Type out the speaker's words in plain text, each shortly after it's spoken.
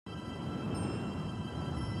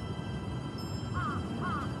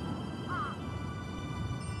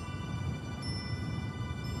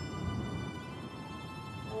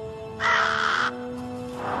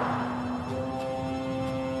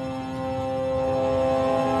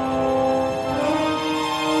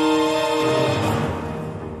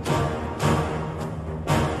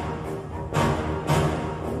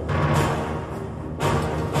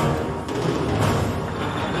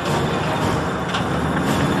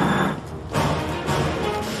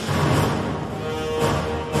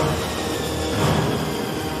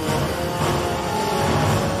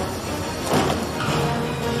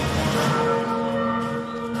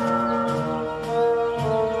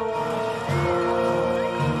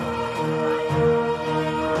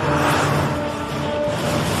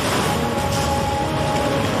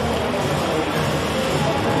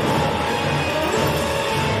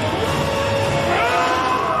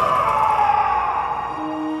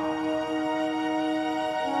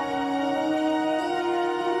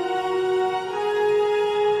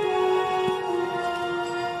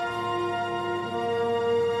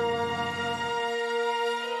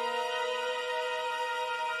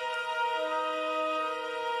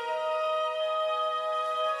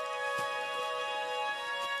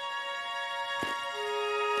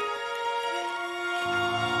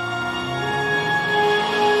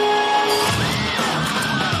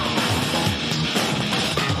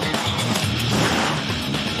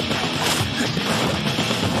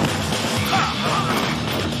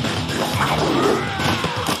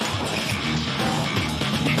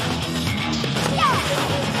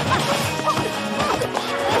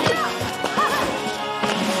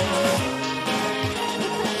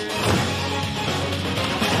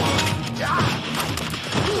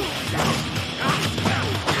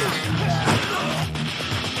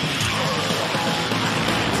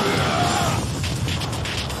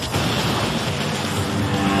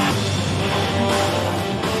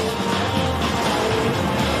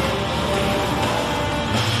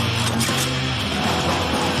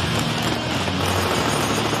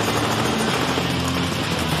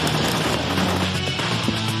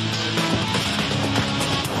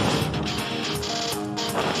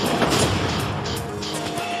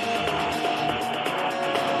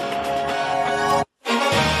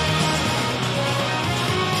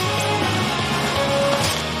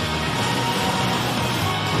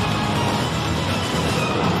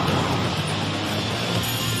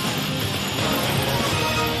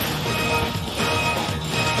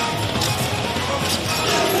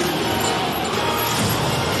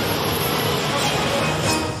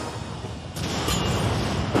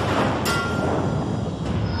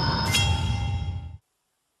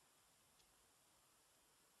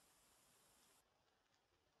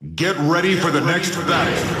Get ready for the next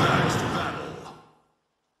battle.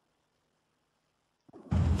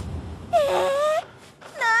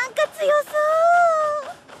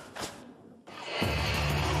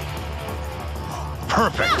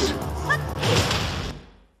 Perfect.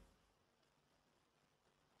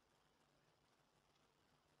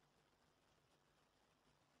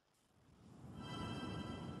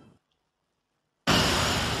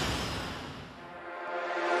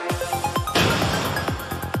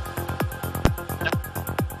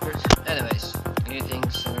 Anyways,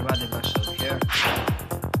 greetings everybody, myself here,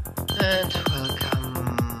 and welcome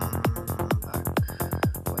back.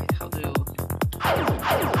 Wait, how do you...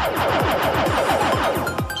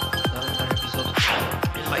 Another episode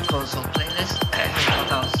in my console playlist,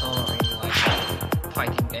 but also in like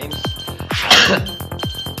fighting games.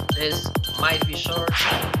 This might be short,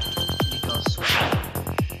 because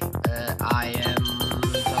I am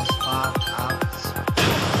just bad at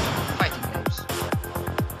fighting games.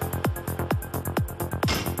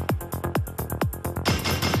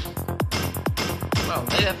 Well,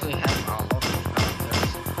 they definitely have a lot of characters.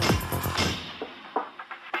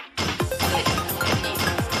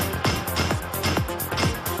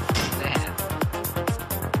 They have.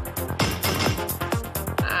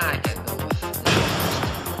 I can go with this.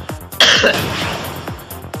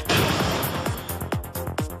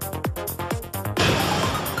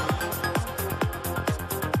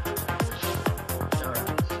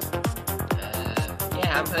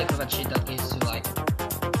 Yeah, I'm playing with a cheat that gives you like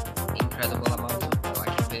incredible amount of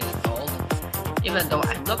like gold, even though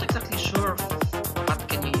I'm not exactly sure what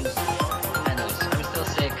can you use. Anyways, I'm still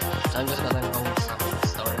sick, so I'm just gonna go with some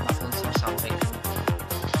story battles or something.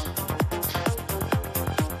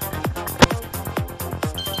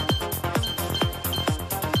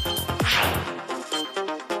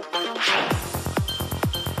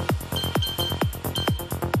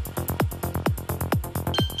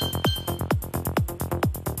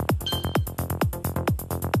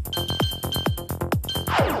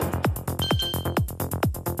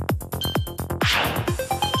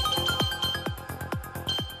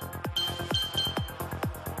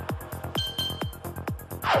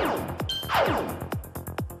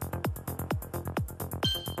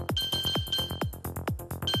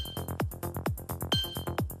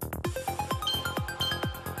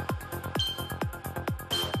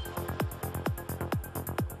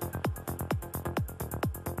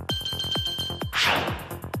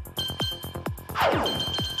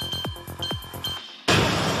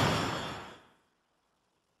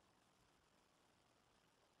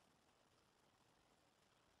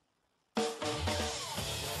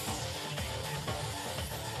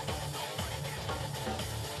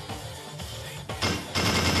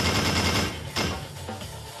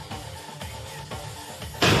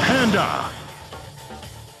 Panda.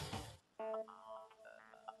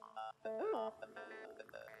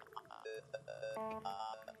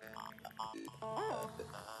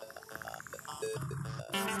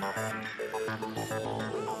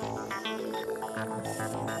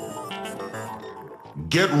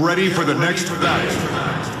 Get ready for the next battle.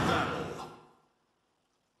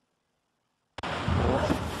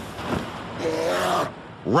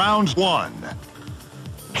 Round one.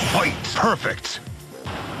 Fight. Perfect.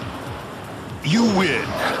 You win.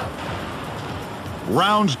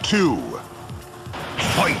 Round two.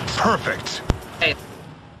 Fight. Perfect. Hey,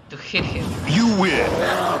 to hit him. You win.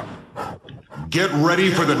 Get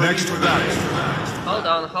ready for the next battle. Hold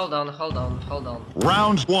on, hold on, hold on, hold on.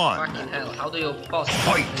 Round one. Fucking hell, how do you pause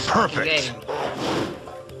Fight. this Perfect. game?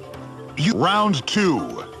 You. Round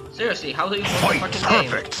two. Seriously, how do you pause Fight. the fucking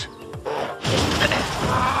Perfect.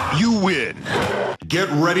 You win. Get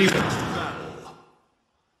ready.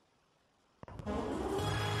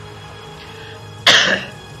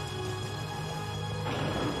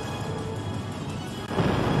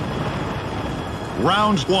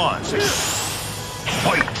 Round one.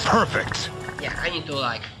 Fight. Perfect. Yeah, I need to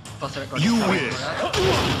like pause the record. You win.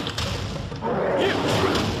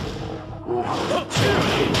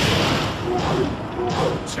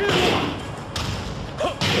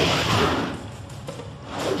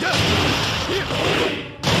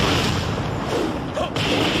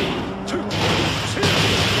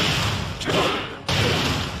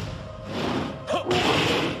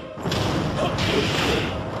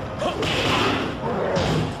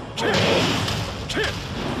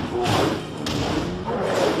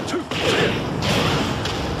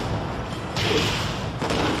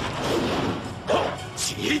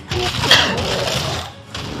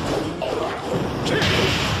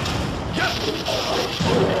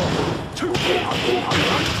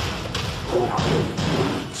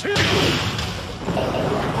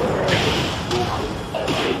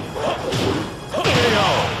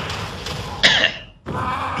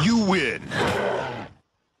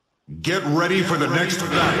 Get ready for the next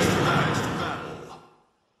battle.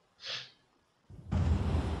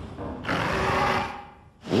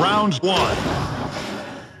 Round 1.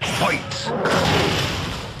 Fight!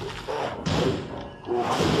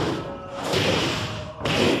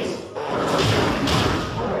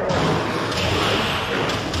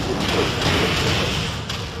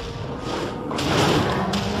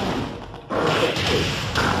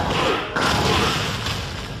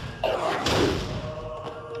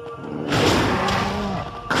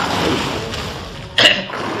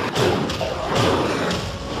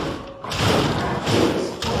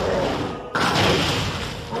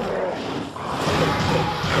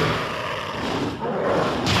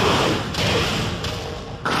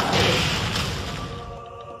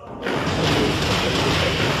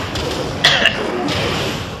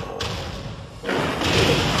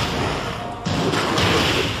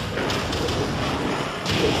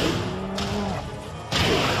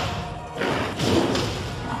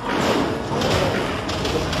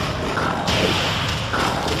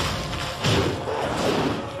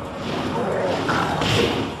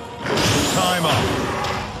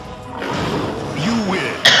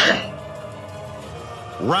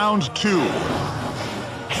 Round 2.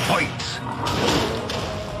 Fight!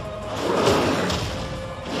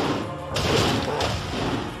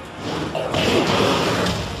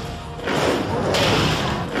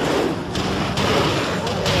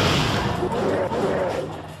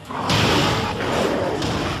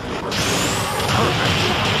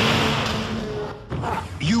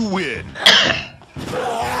 You win!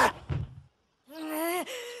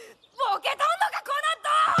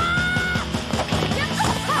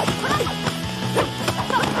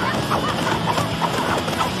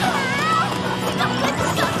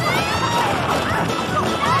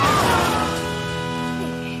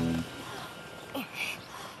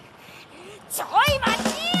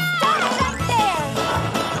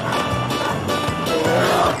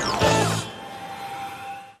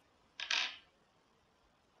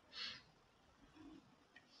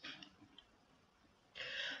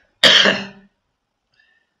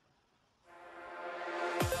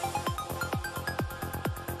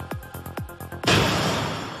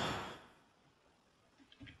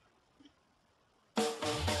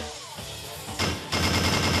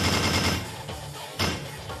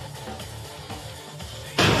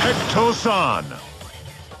 Tosan.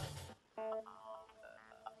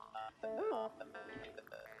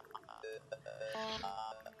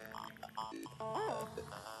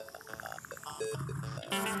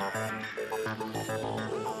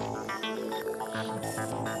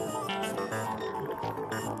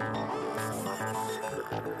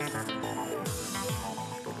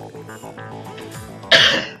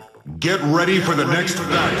 Get ready for the next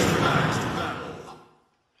battle.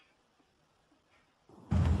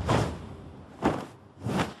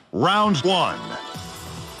 Round 1.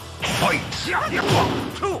 Fight!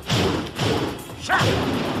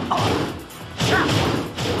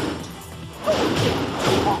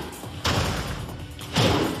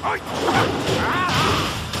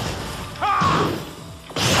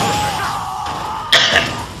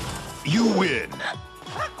 You win.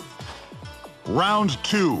 Round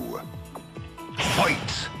 2.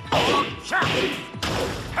 Fight!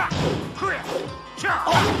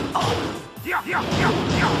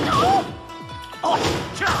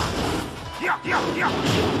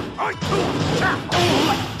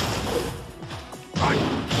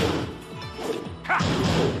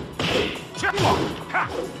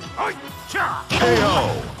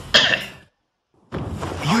 KO!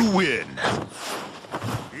 You win!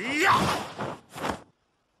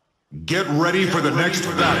 Get ready for the next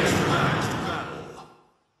battle.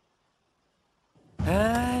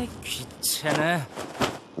 귀찮아.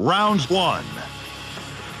 Round 1.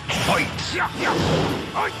 Fight!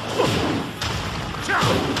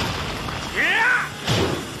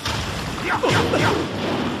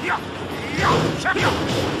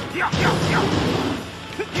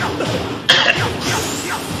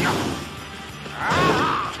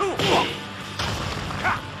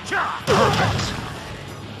 Perfect!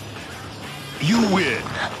 You win!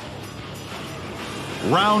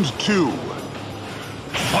 Round 2.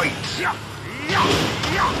 Fight!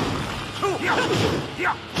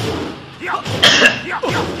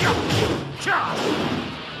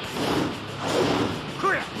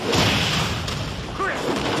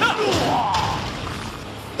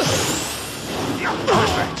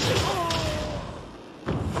 Perfect!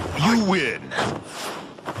 You win!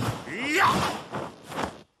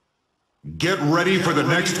 Get ready for the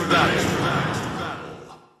next battle.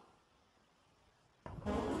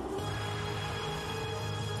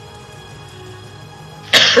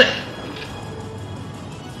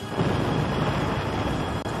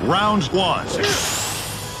 Round one.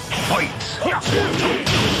 Fight.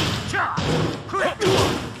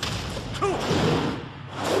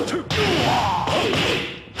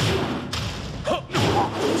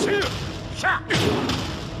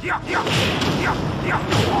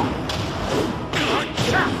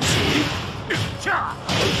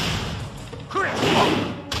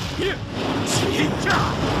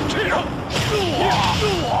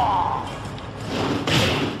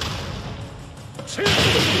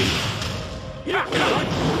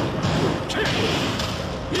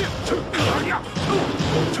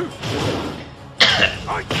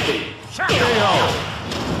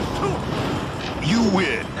 You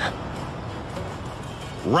win.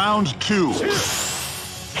 Round two.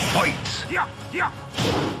 Fight.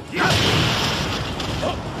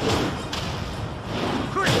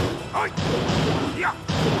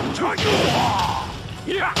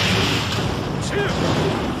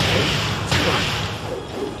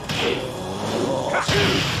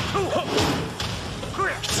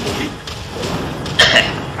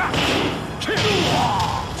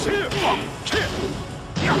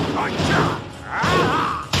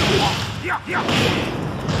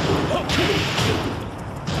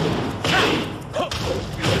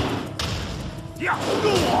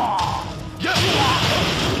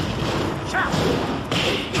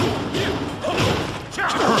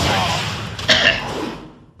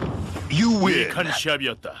 You win. 한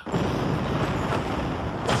시합이었다.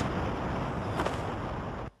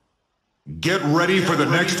 Get ready for the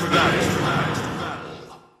next battle.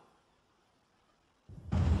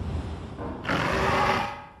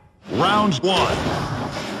 Round one.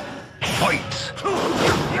 Fight.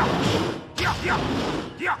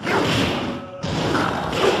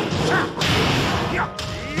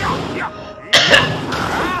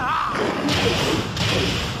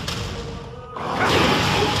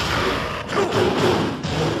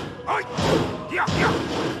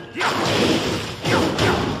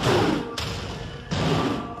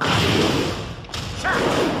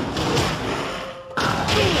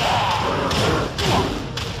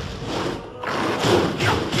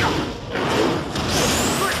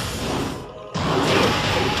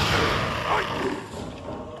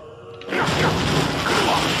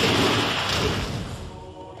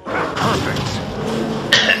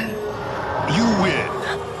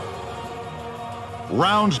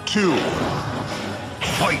 Round two.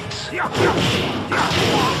 Fight.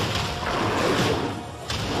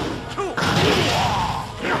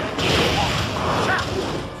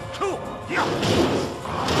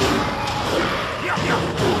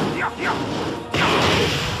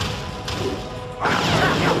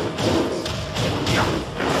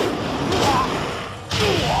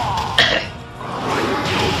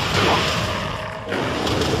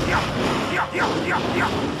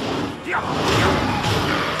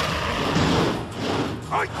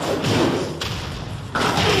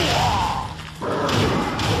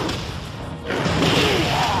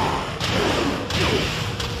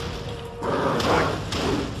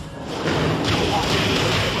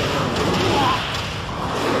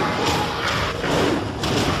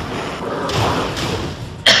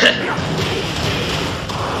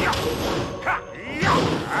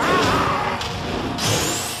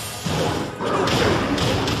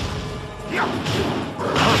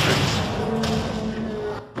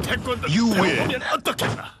 You win.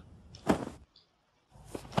 어떻겠나?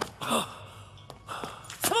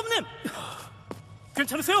 사범님,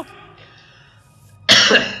 괜찮으세요?